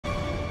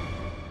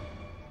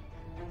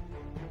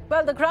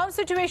Well, the ground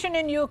situation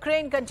in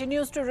Ukraine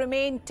continues to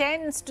remain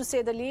tense, to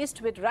say the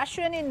least, with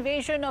Russian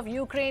invasion of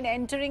Ukraine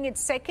entering its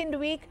second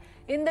week.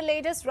 In the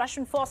latest,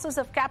 Russian forces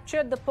have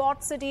captured the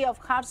port city of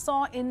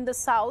Kherson in the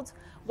south,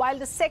 while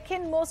the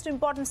second most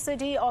important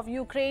city of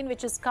Ukraine,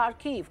 which is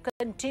Kharkiv,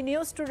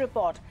 continues to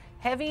report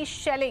heavy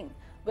shelling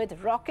with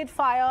rocket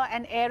fire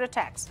and air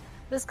attacks.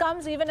 This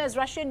comes even as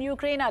Russia and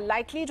Ukraine are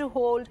likely to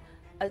hold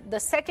the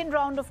second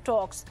round of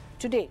talks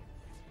today.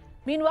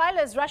 Meanwhile,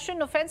 as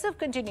Russian offensive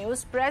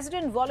continues,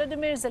 President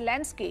Volodymyr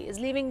Zelensky is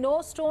leaving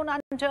no stone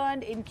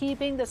unturned in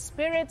keeping the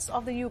spirits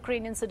of the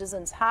Ukrainian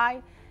citizens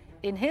high.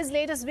 In his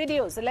latest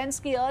video,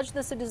 Zelensky urged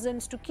the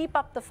citizens to keep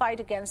up the fight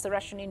against the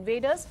Russian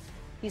invaders.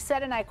 He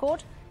said, and I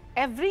quote,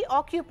 "Every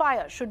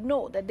occupier should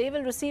know that they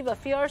will receive a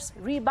fierce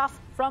rebuff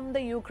from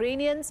the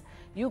Ukrainians.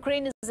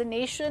 Ukraine is a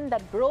nation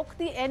that broke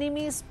the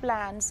enemy's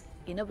plans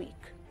in a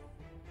week."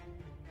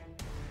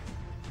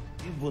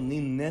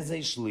 Вони не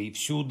зайшли,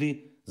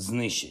 всюди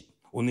знищать.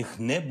 У них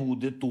не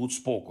буде тут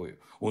спокою,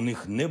 у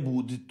них не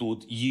буде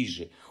тут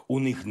їжі, у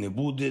них не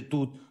буде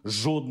тут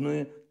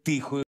жодної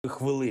тихої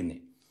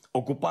хвилини.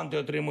 Окупанти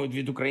отримують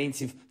від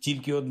українців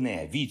тільки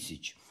одне –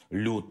 відсіч,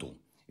 люту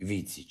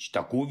відсіч.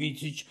 Таку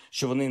відсіч,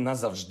 що вони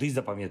назавжди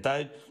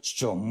запам'ятають,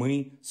 що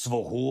ми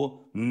свого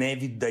не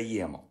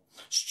віддаємо.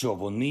 Що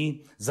вони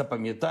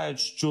запам'ятають,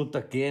 що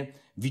таке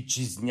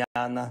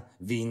вітчизняна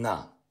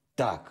війна.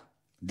 Так,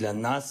 для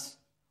нас,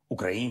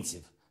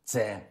 українців,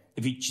 це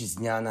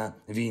вітчизняна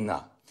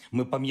війна.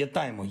 Ми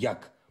пам'ятаємо,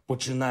 як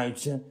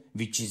починаються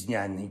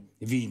вітчизняні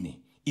війни.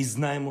 І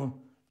знаємо,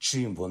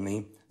 чим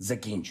вони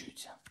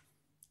закінчуються.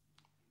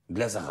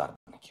 Для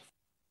загарбників.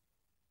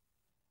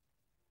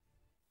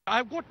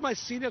 I've got my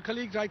senior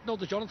colleague right now,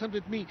 the Jonathan,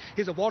 with me.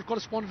 He's a war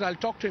correspondent.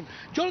 I'll talk to him.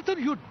 Jonathan,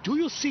 do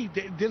you see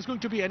there's going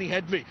to be any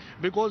headway?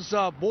 Because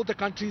both the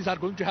countries are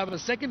going to have a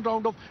second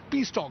round of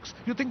peace talks.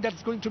 You think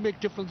that's going to make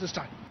difference this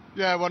time?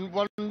 Yeah,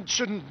 one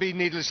shouldn't be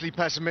needlessly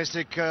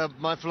pessimistic.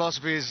 My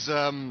philosophy is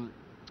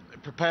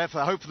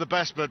hope for the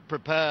best, but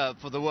prepare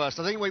for the worst.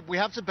 I think we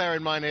have to bear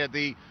in mind here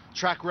the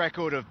track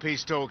record of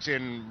peace talks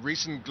in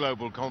recent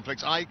global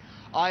conflicts.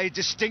 I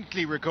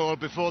distinctly recall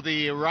before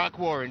the Iraq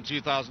War in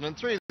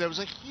 2003, there was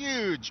a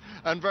huge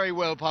and very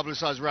well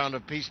publicized round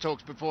of peace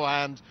talks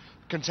beforehand,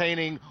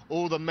 containing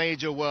all the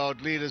major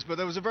world leaders. But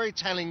there was a very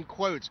telling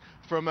quote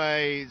from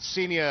a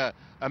senior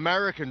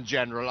American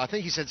general. I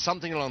think he said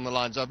something along the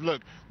lines of,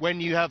 look, when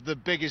you have the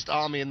biggest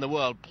army in the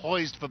world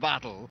poised for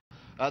battle,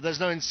 there's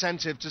no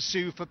incentive to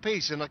sue for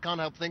peace. And I can't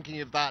help thinking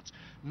of that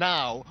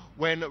now,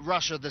 when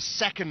Russia, the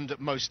second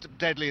most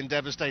deadly and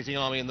devastating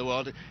army in the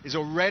world, is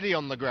already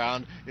on the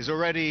ground, is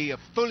already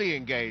fully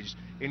engaged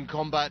in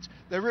combat.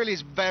 There really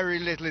is very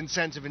little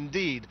incentive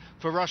indeed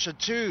for Russia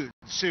to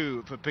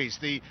sue for peace.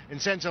 The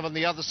incentive on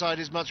the other side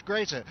is much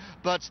greater.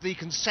 But the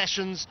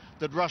concessions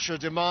that Russia are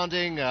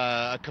demanding,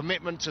 a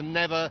commitment to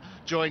never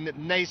join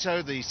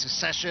NATO, the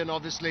secession,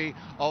 obviously,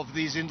 of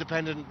these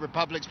independent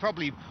republics,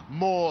 probably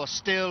more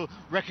still,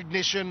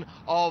 recognition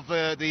of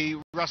the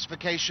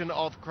Russification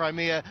of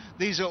Crimea,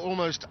 these are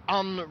almost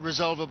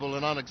unresolvable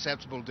and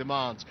unacceptable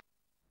demands.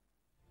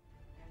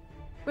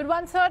 With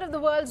one-third of the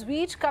world's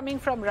wheat coming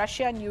from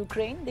Russia and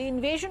Ukraine, the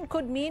invasion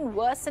could mean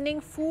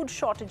worsening food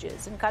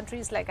shortages in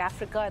countries like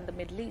Africa and the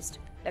Middle East.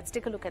 Let's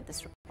take a look at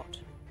this report.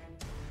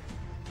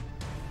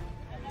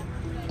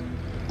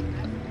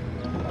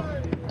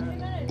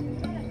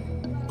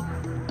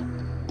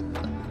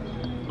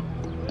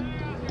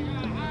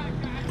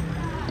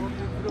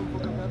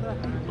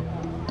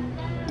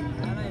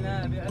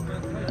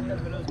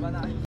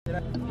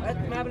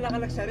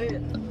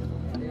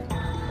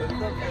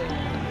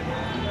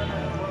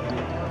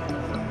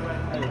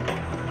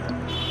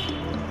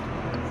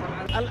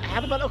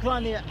 الحرب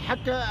الأوكرانية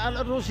حتى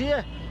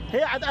الروسية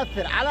هي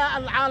تأثر على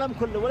العالم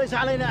كله وليس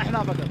علينا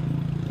احنا فقط.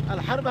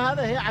 الحرب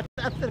هذا هي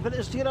تأثر في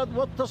الاستيراد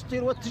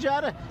والتصدير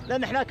والتجارة،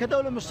 لأن احنا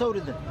كدولة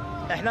مستوردة،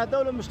 احنا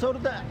دولة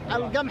مستوردة،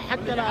 القمح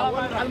حقنا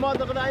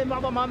والمواد الغذائية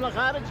معظمها من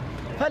الخارج،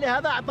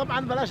 فلهذا طبعا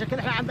بلا شك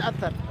احنا عند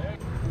أثر.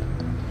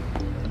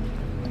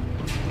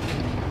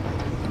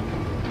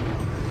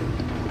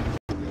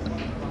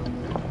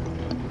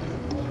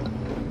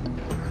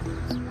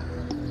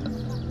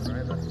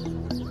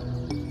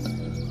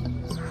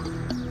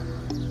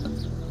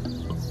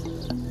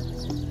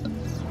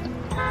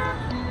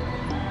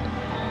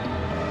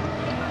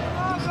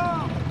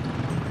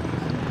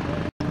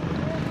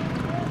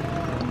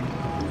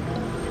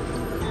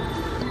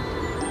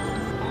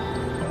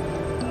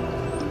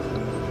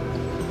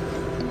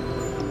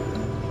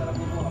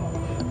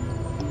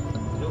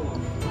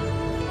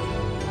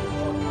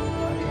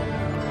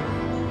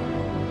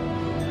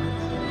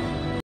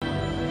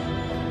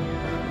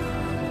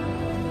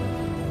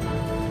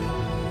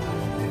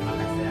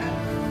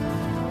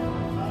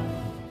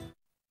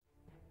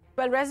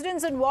 Well,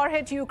 residents in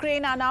war-hit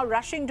Ukraine are now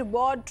rushing to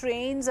board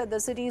trains at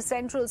the city's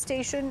central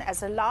station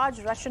as a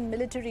large Russian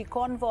military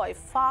convoy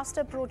fast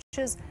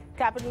approaches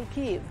capital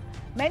Kyiv.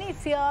 Many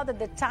fear that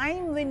the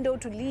time window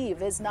to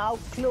leave is now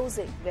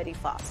closing very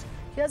fast.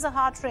 Here's a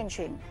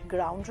heart-wrenching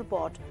ground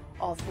report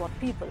of what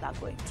people are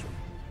going through.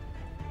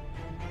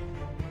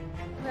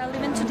 We are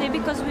living today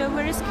because we are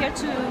very scared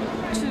to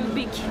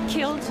be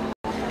killed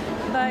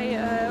by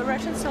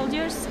Russian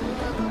soldiers.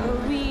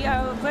 We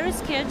are very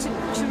scared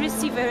to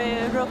receive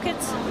a rocket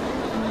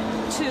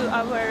to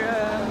our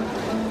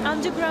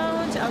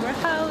underground, our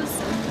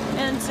house,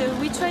 and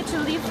we try to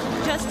live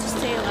just to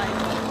stay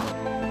alive.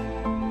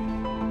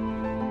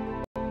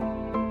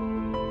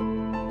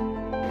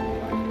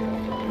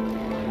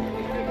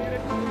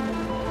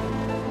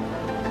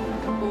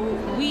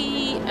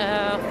 We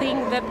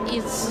think that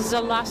it's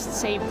the last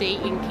safe day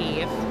in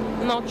Kyiv.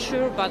 Not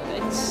sure, but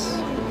it's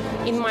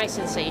in my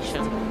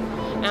sensation.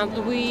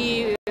 And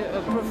we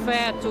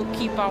prefer to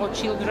keep our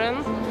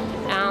children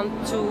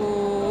and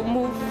to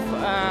move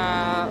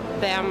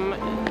them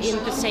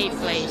into a safe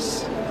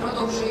place.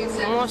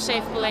 More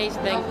safe place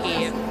than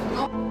Kyiv.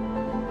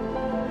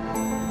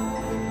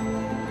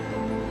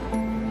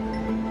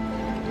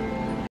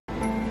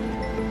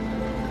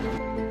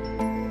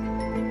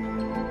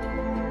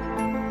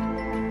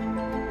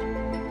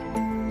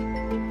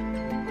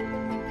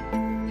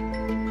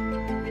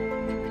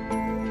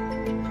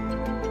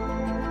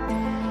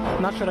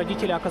 Наши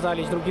родители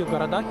оказались в других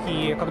городах,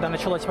 и когда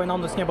началась война, у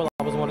нас не было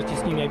возможности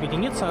с ними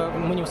объединиться,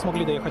 мы не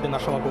смогли доехать до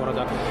нашего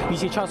города. И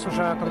сейчас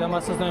уже, когда мы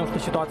осознаем, что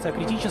ситуация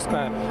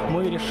критическая,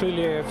 мы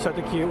решили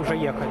все-таки уже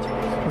ехать.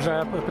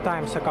 Уже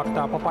пытаемся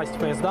как-то попасть в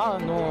поезда,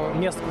 но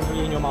мест, к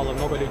сожалению, мало,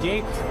 много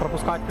людей.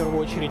 Пропускать в первую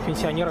очередь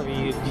пенсионеров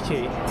и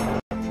детей.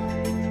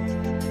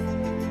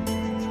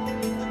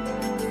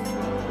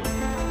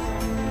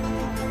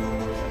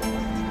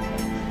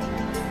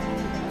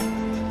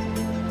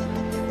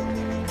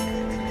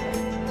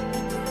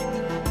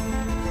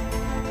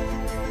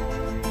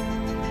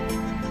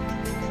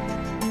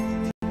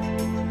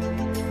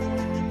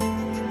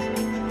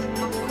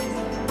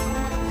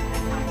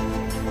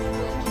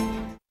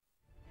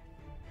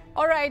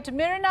 All right,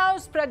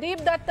 Miranau's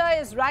Pradeep Datta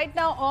is right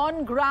now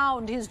on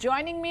ground. He's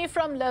joining me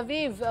from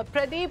Lviv.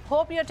 Pradeep,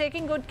 hope you're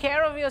taking good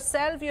care of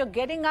yourself. You're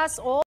getting us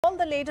all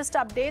the latest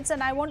updates,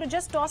 and I want to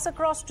just toss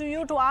across to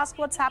you to ask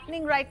what's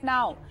happening right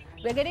now.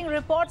 We're getting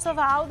reports of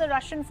how the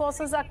Russian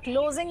forces are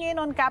closing in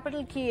on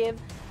capital Kyiv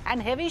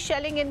and heavy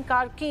shelling in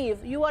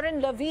Kharkiv. You are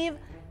in Lviv.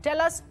 Tell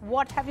us,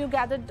 what have you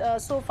gathered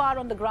so far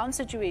on the ground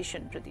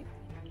situation, Pradeep?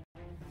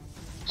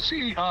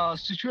 See,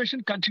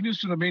 situation continues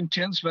to remain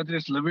tense, whether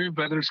it's Lviv,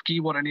 whether it's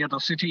Kyiv or any other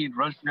city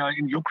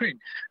in Ukraine,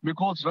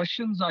 because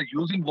Russians are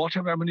using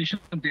whatever ammunition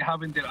they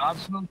have in their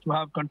arsenal to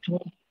have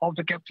control of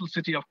the capital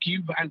city of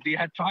Kyiv, and they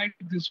had tried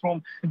this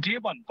from day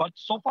one, but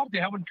so far they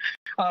haven't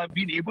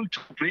been able to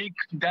break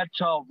that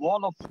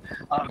wall of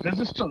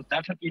resistance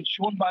that had been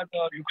shown by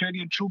the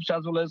Ukrainian troops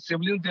as well as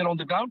civilians there on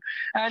the ground.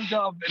 And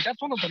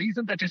that's one of the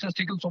reasons that it has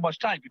taken so much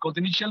time, because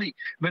initially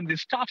when they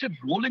started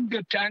rolling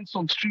their tanks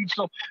on streets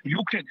of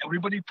Ukraine,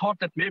 everybody thought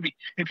that maybe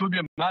it will be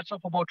a matter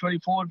of about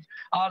 24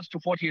 hours to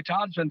 48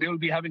 hours when they will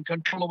be having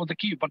control over the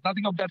Kyiv, but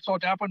nothing of that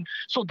sort happened.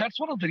 So that's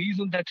one of the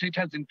reasons that it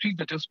has increased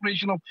the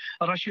desperation of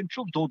Russian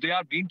troops, though they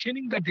are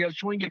maintaining that they are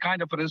showing a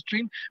kind of a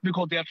restraint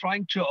because they are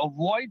trying to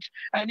avoid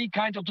any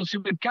kind of the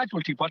civilian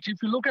casualty. But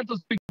if you look at the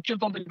pictures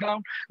on the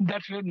ground,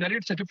 that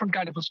narrates a different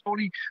kind of a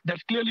story that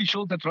clearly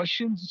shows that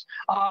Russians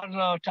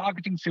are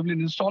targeting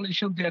civilian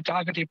installations, they are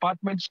targeting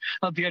apartments,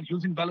 they are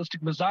using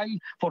ballistic missile.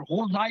 For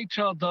whole night,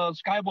 the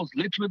sky was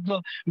lit with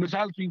the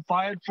missiles being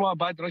fired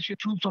by the Russian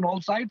troops on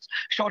all sides.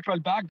 Short while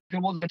back,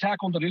 there was an attack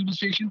on the railway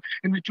station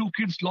in which 2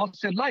 kids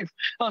lost their life.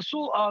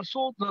 So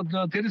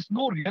there is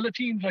no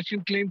reality in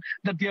Russian claim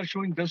that they are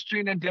showing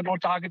restraint and they're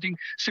not targeting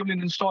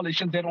civilian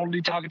installations, they're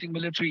only targeting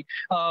military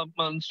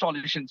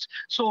installations.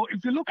 So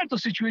if you look at the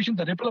situation,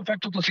 the ripple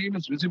effect of the same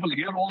is visible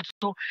here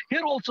also.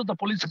 Here also the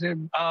police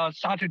have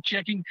started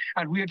checking,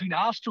 and we have been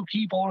asked to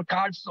keep our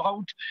cards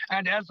out.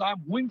 And as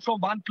I'm moving from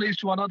one place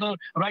to another,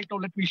 right now,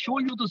 let me show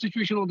you the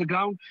situation on the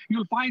ground.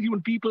 You'll find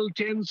even people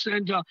tense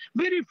and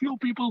very few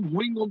people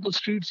moving on the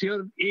streets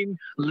here in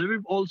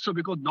Lviv also,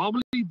 because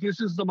normally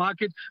this is the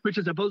market which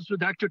is abuzz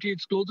with activity.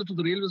 It's closer to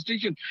the railway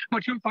station,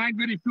 but you'll find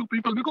very few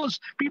people because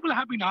people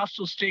have been asked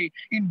to stay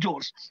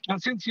indoors.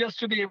 And since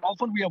yesterday,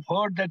 often we have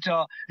heard that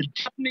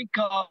deafening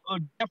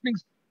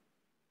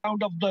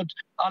sound of the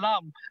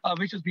alarm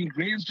which is being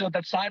raised,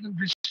 that siren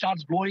which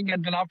starts blowing,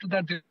 and then after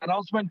that the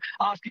announcement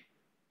asking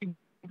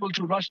people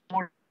to rush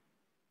for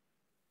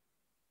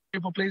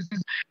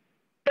places.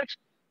 That's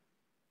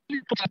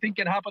I think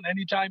can happen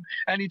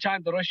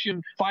anytime the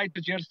Russian fight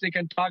the jets, they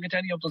can target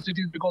any of the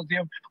cities, because they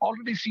have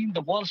already seen the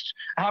worst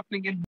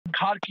happening in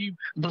Kharkiv,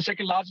 the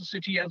second largest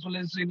city, as well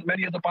as in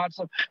many other parts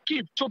of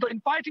Kyiv. So the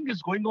infighting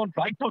is going on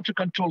right now to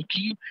control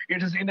Kyiv.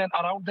 It is in and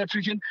around that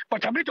region.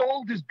 But amid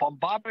all this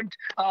bombardment,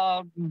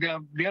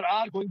 there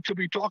are going to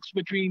be talks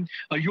between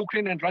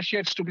Ukraine and Russia.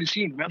 It's to be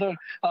seen whether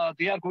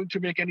they are going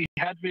to make any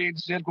headway,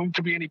 is there going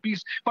to be any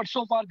peace. But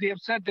so far they have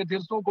said that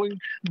there's no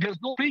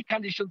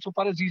precondition so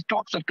far as these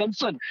talks are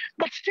concerned.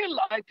 But still,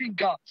 I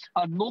think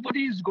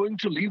nobody is going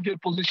to leave their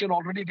position.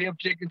 Already they have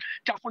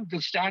toughened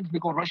their stance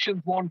because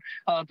Russians want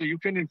the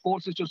Ukrainian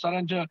forces to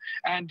surrender,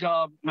 and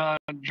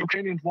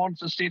Ukrainians want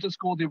the status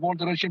quo. They want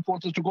the Russian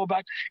forces to go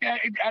back.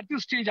 At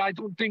this stage, I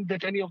don't think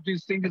that any of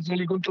these things is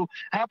really going to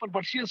happen.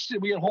 But yes,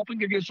 we are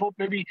hoping against hope.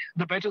 Maybe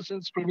the better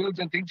sense prevails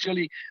and things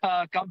really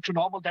come to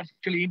normal. That's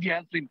actually India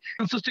has been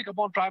insisting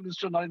upon. Prime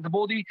Minister Narendra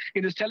Modi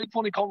in his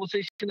telephonic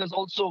conversation has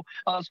also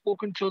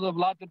spoken to the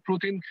Vladimir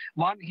Putin.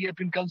 One, he has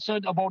been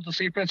concerned about the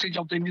safe passage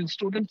of the Indian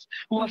students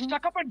who are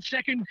stuck up. And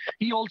second,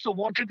 he also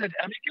wanted that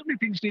amicably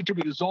things need to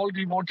be resolved.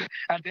 He wanted,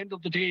 at the end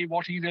of the day,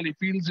 what he really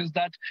feels is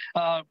that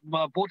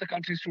both the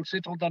countries should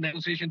sit on the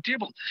negotiation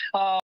table.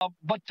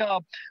 But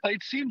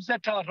it seems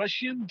that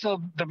Russians,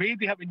 the way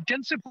they have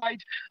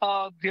intensified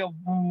their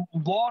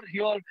war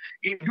here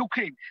in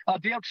Ukraine,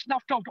 they have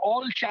snuffed out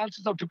all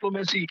chances of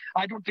diplomacy.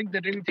 I don't think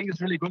that anything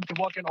is really going to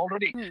work. And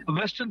already the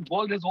Western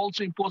world has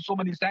also imposed so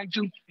many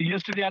sanctions.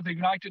 Yesterday at the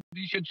United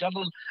Nations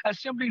General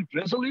Assembly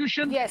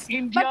resolution. Yes,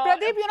 India, but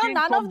Pradeep,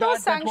 none of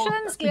those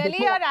sanctions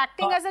clearly are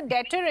acting as a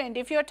deterrent.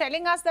 If you're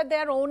telling us that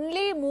they're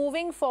only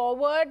moving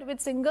forward with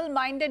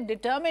single-minded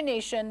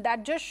determination,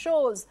 that just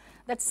shows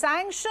that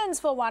sanctions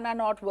for one are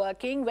not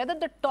working. Whether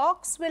the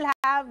talks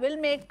will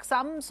make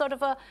some sort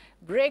of a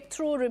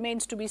breakthrough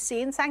remains to be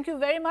seen. Thank you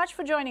very much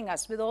for joining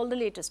us with all the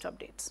latest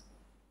updates.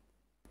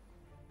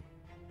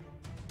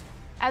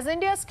 As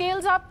India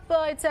scales up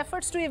its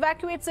efforts to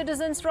evacuate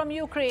citizens from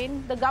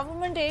Ukraine, the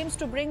government aims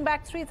to bring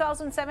back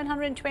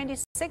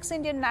 3,726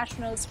 Indian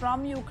nationals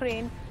from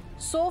Ukraine.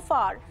 So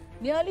far,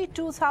 nearly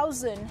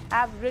 2,000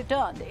 have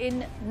returned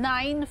in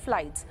 9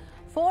 flights.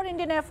 4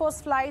 Indian Air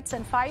Force flights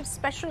and 5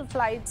 special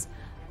flights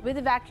with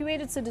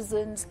evacuated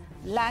citizens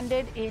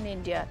landed in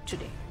India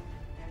today.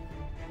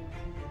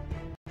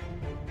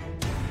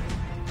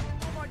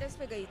 Borders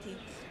पे गई थी।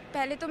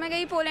 पहले तो मैं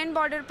गई Poland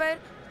border पर,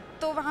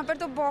 तो वहाँ पर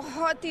तो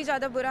बहुत ही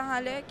ज़्यादा बुरा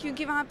हाल है,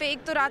 क्योंकि वहाँ पे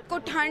एक तो रात को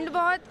ठंड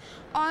बहुत,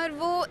 और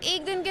वो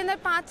एक दिन के अंदर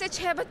 5 से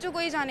 6 बच्चों को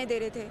ही जाने दे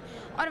रहे थे,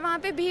 और वहाँ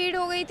पे भीड़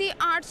हो गई थी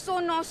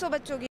 800-900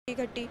 बच्चों की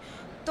इकट्ठी।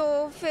 तो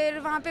फिर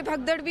वहाँ पे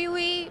भगदड़ भी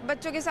हुई,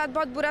 बच्चों के साथ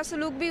बहुत बुरा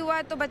सलूक भी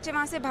हुआ, तो बच्चे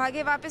वहाँ से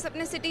भागे वापस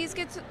अपने सिटीज़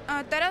के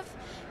तरफ।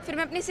 फिर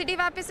मैं अपनी सिटी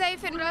वापस आई।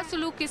 फिर बुरा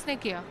सलूक किसने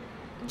किया?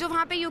 जो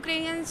वहाँ पे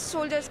यूक्रेनियन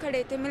सोल्जर्स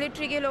खड़े थे,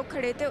 मिलिट्री के लोग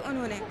खड़े थे,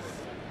 उन्होंने।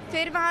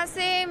 फिर वहाँ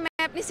से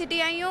मैं अपनी सिटी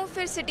आई हूँ,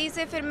 फिर सिटी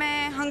से फिर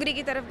मैं हंगरी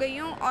की तरफ गई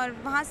हूँ, और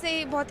वहाँ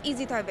से बहुत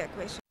ईजी था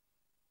इवैक्यूएशन।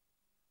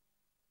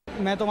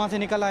 मैं तो वहाँ से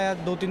निकल आया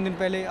 2-3 दिन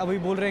पहले। अभी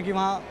बोल रहे हैं कि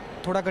वहाँ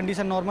थोड़ा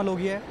कंडीशन नॉर्मल हो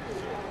गया है,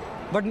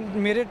 बट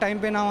मेरे टाइम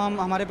पे ना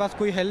हमारे पास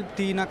कोई हेल्प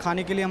थी, ना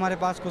खाने के लिए हमारे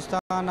पास कुछ था,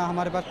 ना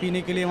हमारे पास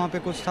पीने के लिए वहाँ पे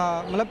कुछ था।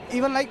 मतलब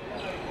इवन लाइक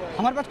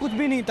हमारे पास कुछ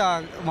भी नहीं था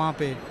वहाँ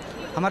पे।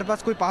 हमारे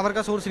पास कोई पावर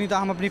का सोर्स नहीं था,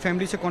 हम अपनी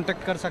फैमिली से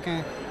कांटेक्ट कर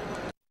सकें।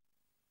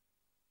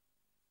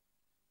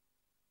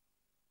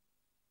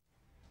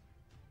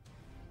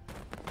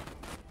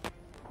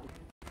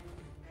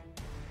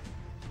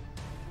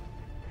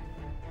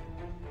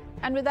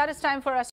 And with that, it's time for us